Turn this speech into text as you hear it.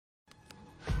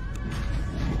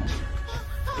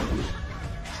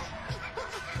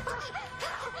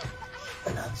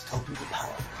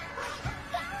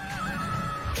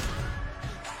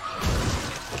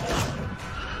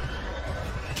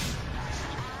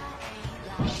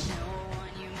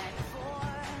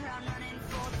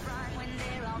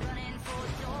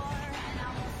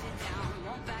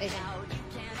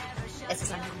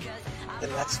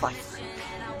Let's fight.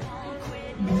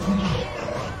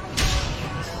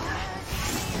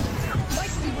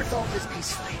 Nicely resolve this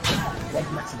peacefully.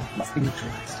 Red Maximum must be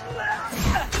neutralized.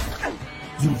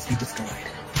 You must be destroyed.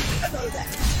 Know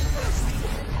that.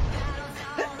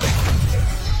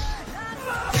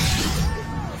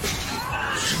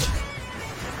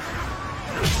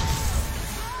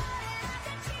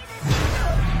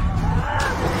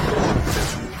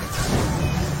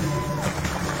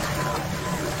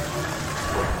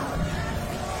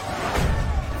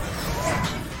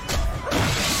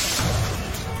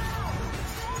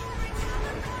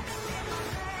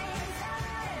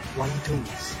 Why are you doing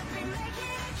this?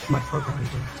 My programming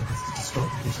directive is to destroy the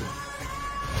vision.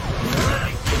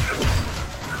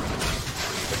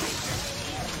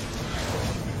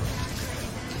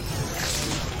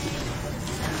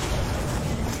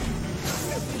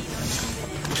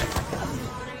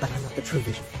 But I'm not the true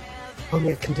vision.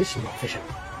 Only a conditional vision.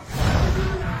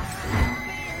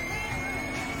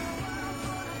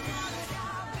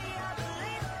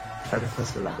 I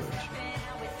request elaboration.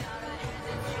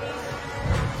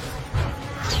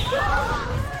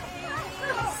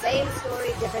 Same story,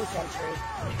 different century.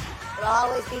 There'll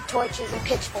always be torches and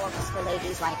pitchforks for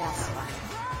ladies like us.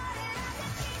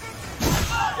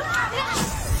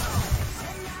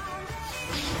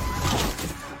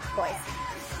 Boys,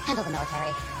 handle the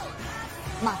military.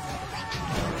 Mom, take a break.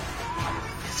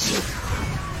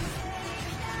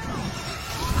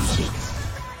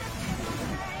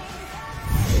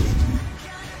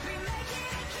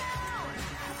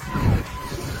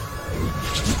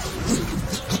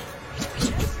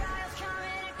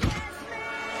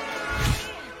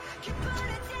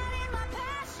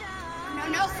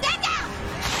 No, stand down!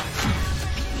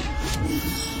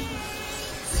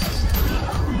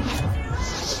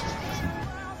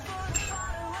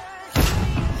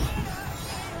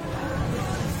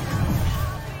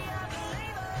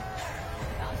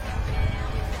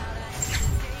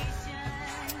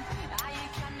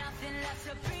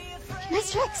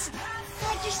 Nice tricks. I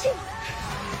like yours too.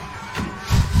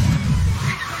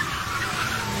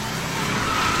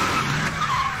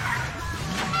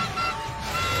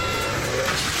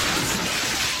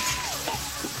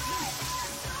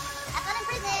 Have fun in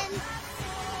prison!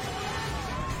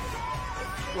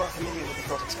 You are familiar with the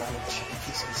thought experiment, the ship of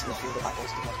Theseus in the field of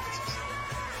apples to metaphysics.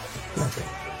 Not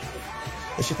really.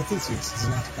 The ship of Theseus is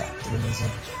an artifact in a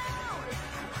museum.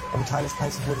 Over time, its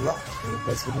planks of wood rot and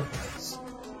replaced with new planks.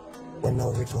 When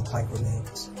no original plank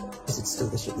remains, is it still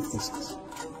the ship of Theseus?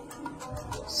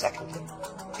 Secondly,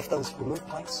 if those removed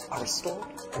planks are restored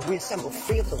and reassembled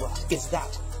free of the rot, is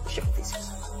that the ship of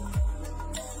Theseus?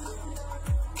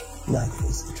 Neither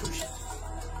is the true ship.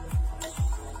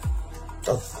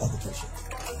 Both are the true ship.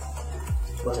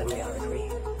 Well, then we are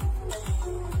agreed.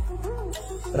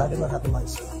 But I do not have the mind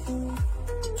stone.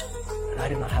 And I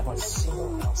do not have one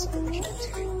single ounce of original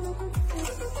material.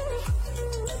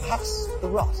 Perhaps the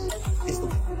rot is the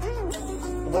wood,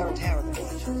 the wear and tear of the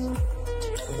villages,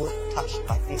 the wood touched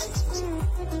by Theseus himself.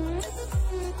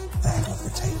 I have not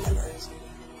retained memories.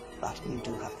 But you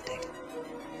do have the data.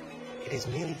 It is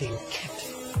merely being kept.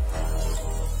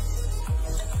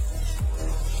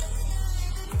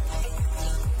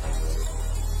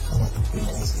 I want them to be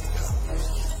lazy and calm.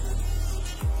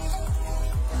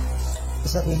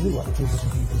 Does that mean you want the true vision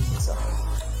to be believed in something?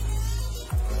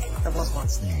 There was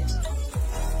once theirs.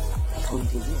 According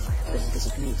to you, I have been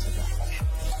disabused of that function.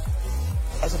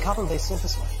 As a carbon-based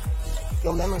synthesis,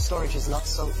 your memory storage is not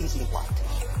so easily wiped.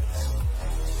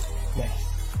 No.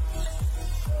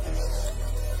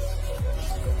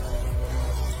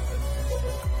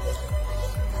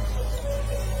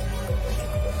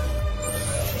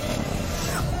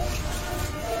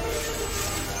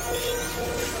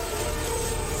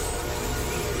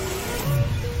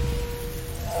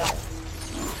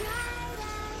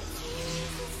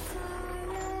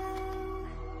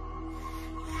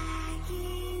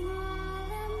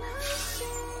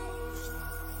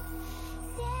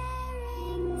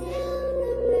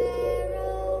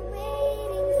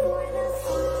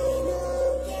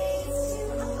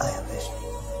 I have vision.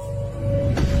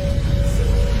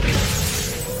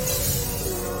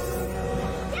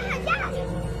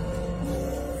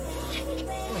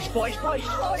 Boys!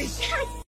 Dad,